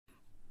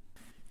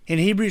In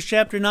Hebrews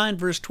chapter 9,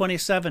 verse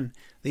 27,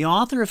 the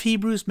author of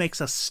Hebrews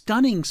makes a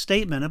stunning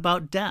statement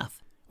about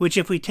death, which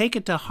if we take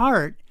it to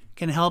heart,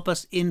 can help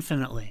us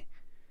infinitely.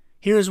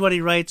 Here's what he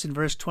writes in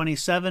verse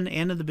 27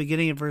 and in the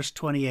beginning of verse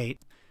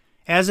 28.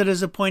 As it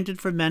is appointed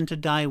for men to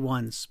die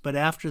once, but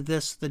after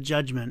this the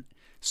judgment,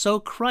 so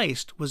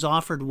Christ was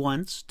offered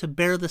once to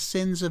bear the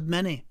sins of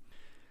many.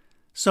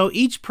 So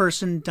each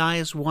person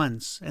dies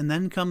once, and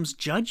then comes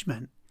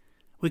judgment.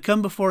 We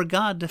come before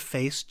God to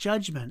face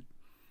judgment.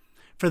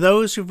 For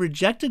those who've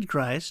rejected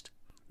Christ,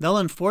 they'll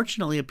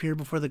unfortunately appear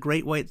before the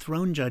great white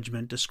throne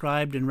judgment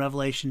described in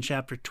Revelation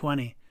chapter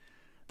 20.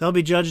 They'll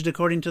be judged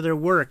according to their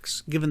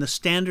works, given the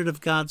standard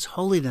of God's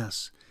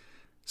holiness.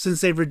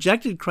 Since they've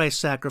rejected Christ's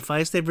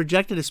sacrifice, they've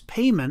rejected his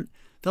payment,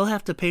 they'll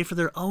have to pay for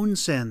their own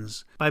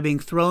sins by being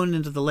thrown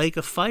into the lake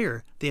of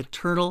fire, the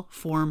eternal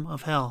form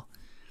of hell.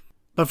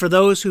 But for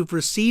those who've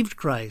received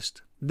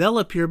Christ, they'll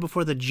appear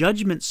before the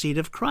judgment seat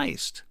of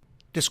Christ,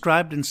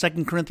 described in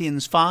 2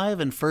 Corinthians 5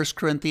 and 1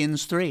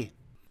 Corinthians 3,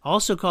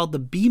 also called the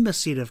bema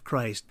seat of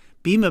Christ,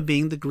 bema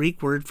being the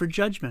Greek word for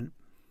judgment.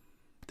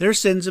 Their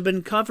sins have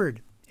been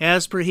covered.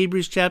 As per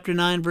Hebrews chapter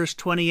 9, verse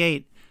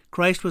 28,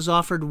 Christ was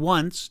offered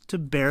once to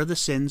bear the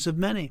sins of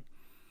many,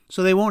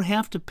 so they won't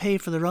have to pay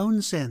for their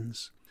own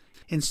sins.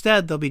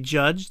 Instead, they'll be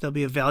judged, they'll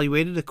be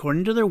evaluated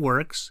according to their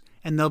works,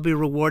 and they'll be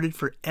rewarded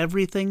for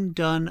everything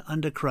done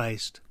unto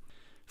Christ.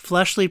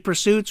 Fleshly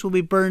pursuits will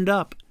be burned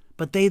up,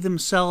 but they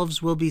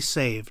themselves will be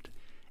saved,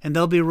 and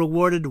they'll be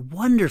rewarded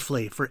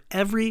wonderfully for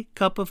every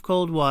cup of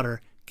cold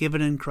water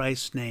given in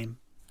Christ's name.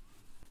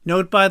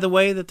 Note, by the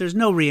way, that there's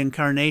no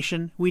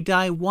reincarnation. We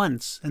die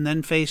once and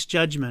then face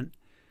judgment.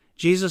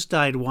 Jesus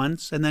died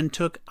once and then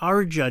took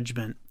our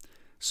judgment.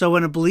 So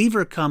when a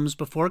believer comes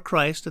before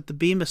Christ at the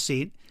bema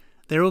seat,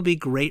 there will be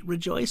great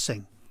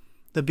rejoicing.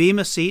 The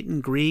bema seat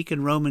in Greek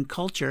and Roman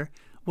culture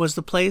was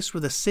the place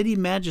where the city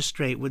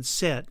magistrate would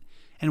sit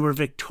and where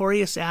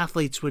victorious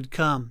athletes would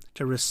come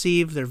to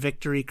receive their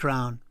victory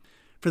crown.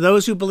 For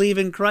those who believe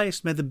in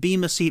Christ, may the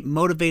bema seat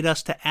motivate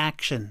us to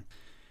action.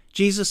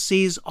 Jesus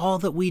sees all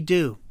that we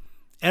do,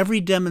 every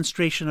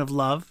demonstration of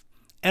love,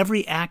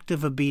 every act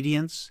of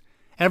obedience,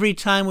 every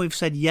time we've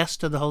said yes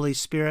to the Holy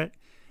Spirit,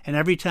 and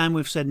every time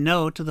we've said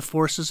no to the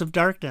forces of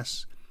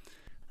darkness.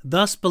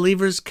 Thus,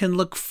 believers can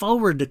look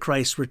forward to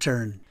Christ's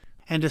return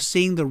and to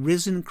seeing the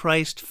risen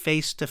Christ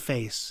face to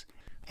face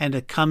and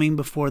to coming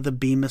before the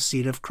bema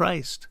seat of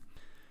Christ.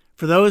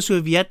 For those who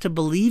have yet to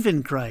believe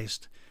in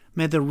Christ,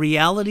 may the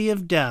reality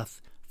of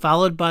death,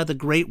 followed by the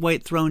great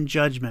white throne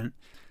judgment,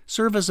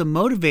 serve as a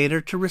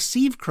motivator to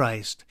receive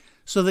Christ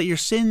so that your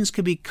sins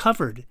can be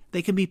covered,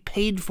 they can be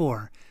paid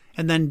for,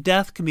 and then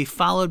death can be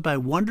followed by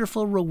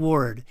wonderful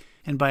reward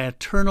and by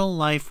eternal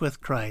life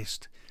with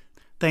Christ.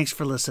 Thanks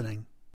for listening.